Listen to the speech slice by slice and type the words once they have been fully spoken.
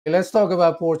Let's talk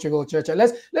about Portugal, Chacha.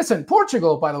 Listen,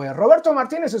 Portugal, by the way, Roberto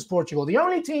Martinez is Portugal, the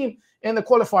only team in the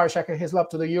qualifier, Shaka, Hislop,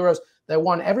 to the Euros that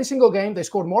won every single game. They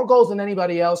scored more goals than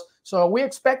anybody else. So we're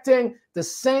expecting the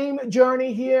same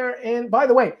journey here. And by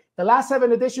the way, the last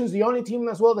 7 editions, the only team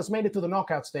as well that's made it to the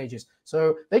knockout stages.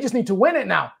 So they just need to win it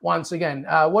now, once again.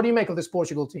 What do you make of this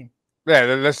Portugal team? Yeah,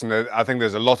 listen, I think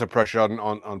there's a lot of pressure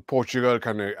on Portugal,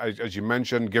 kind of, as you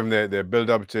mentioned, given their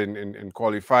build-up in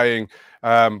qualifying.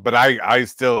 But I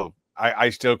still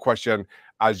question,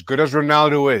 as good as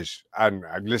Ronaldo is, and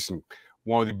listen,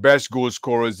 one of the best goal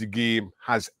scorers the game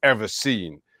has ever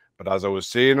seen. But as I was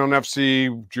saying on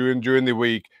FC during the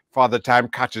week, Father Time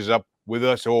catches up with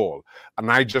us all.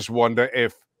 And I just wonder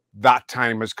if that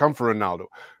time has come for Ronaldo.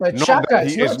 But Shaka,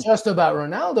 it's not just about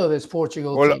Ronaldo, this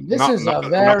Portugal team. This is a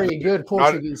very good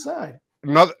Portuguese side.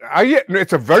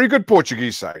 It's a very good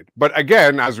Portuguese side. But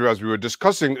again, as we were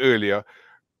discussing earlier,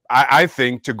 I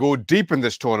think to go deep in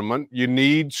this tournament, you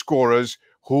need scorers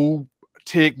who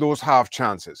take those half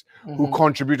chances, who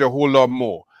contribute a whole lot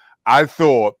more. I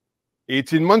thought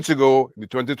 18 months ago, in the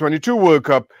 2022 World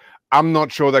Cup, I'm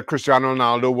not sure that Cristiano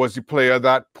Ronaldo was the player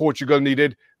that Portugal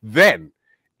needed then.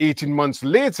 18 months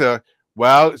later,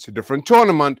 well, it's a different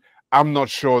tournament. I'm not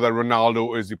sure that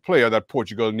Ronaldo is the player that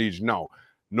Portugal needs now.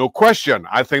 No question.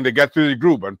 I think they get through the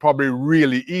group and probably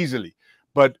really easily.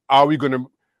 But are we going to...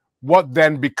 What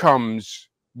then becomes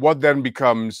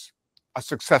a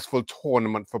successful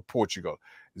tournament for Portugal?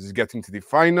 Is it getting to the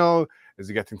final? Is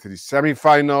it getting to the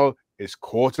semi-final? Is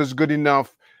quarters good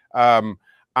enough? I'm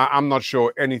not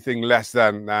sure anything less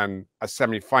than a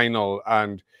semi-final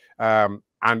and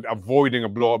avoiding a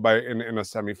blowout in a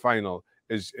semi-final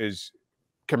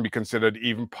can be considered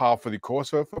even par for the course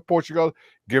for Portugal,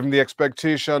 given the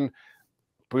expectation.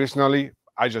 Personally,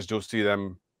 I just don't see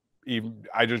them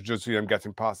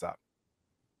getting past that.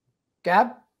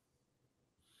 Gab?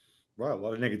 Wow, a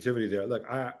lot of negativity there. Look,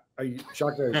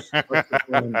 Shaka.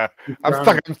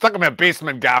 I'm stuck in my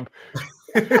basement, Gab.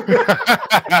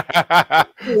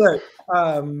 Look,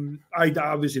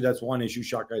 obviously that's one issue.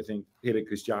 Shaka, I think, hit at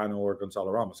Cristiano or Gonzalo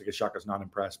Ramos. I guess Shaka's not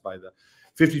impressed by the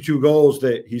 52 goals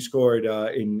that he scored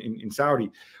in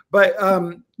Saudi. But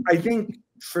I think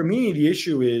for me the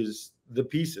issue is the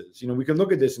pieces. You know, we can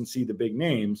look at this and see the big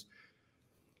names.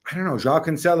 I don't know, João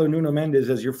Cancelo, Nuno Mendes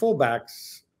as your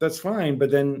fullbacks, that's fine. But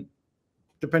then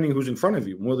depending who's in front of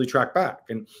you, will they track back?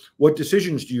 And what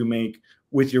decisions do you make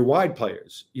with your wide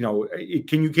players? You know,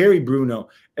 can you carry Bruno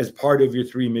as part of your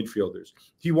 3 midfielders?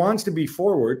 He wants to be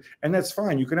forward, and that's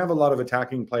fine. You can have a lot of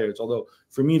attacking players, although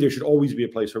for me, there should always be a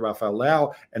place for Rafael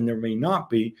Leao, and there may not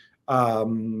be. I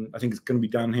think it's going to be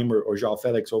Dan him or João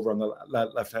Felix over on the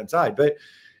left-hand side. But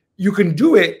you can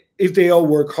do it if they all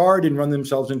work hard and run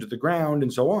themselves into the ground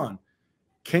and so on.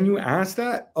 Can you ask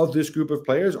that of this group of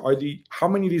players? How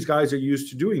many of these guys are used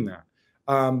to doing that?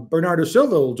 Bernardo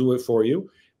Silva will do it for you,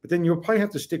 but then you'll probably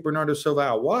have to stick Bernardo Silva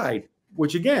out wide,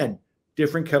 which again,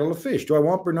 different kettle of fish. Do I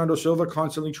want Bernardo Silva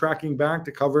constantly tracking back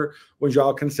to cover when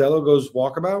João Cancelo goes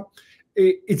walkabout?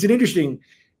 It's an interesting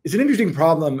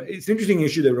problem. It's an interesting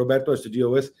issue that Roberto has to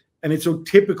deal with. And it's so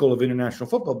typical of international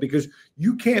football because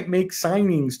you can't make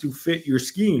signings to fit your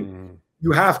scheme.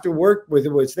 You have to work with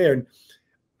what's there.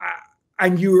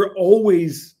 And you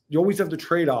always have the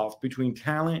trade-off between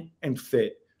talent and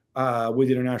fit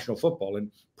with international football.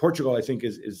 And Portugal, I think,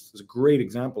 is a great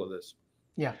example of this.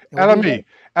 Yeah. Elami,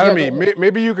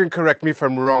 maybe you can correct me if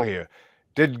I'm wrong here.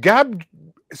 Did Gab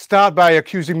start by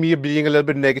accusing me of being a little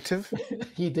bit negative?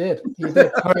 He did.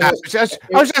 I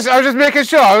was just making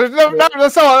sure.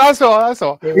 That's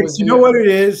all. You know what it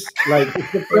is? Like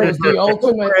it was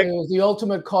the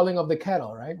ultimate calling of the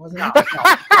kettle, right? Wasn't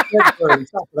it?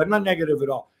 I'm not negative at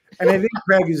all. And I think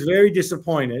Craig is very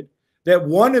disappointed that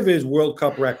one of his World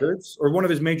Cup records or one of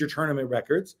his major tournament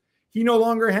records, he no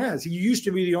longer has. He used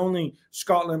to be the only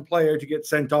Scotland player to get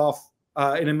sent off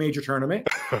in a major tournament.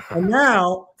 And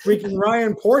now freaking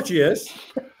Ryan Porteous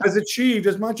has achieved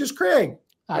as much as Craig.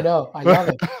 I know. I love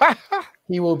it.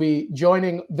 He will be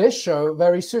joining this show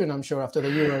very soon, I'm sure, after the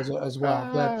Euros as well.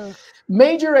 But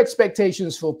major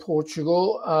expectations for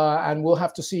Portugal, and we'll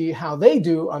have to see how they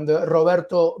do under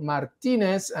Roberto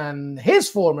Martinez and his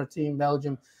former team,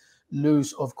 Belgium,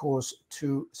 lose, of course,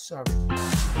 to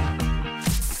Serbia.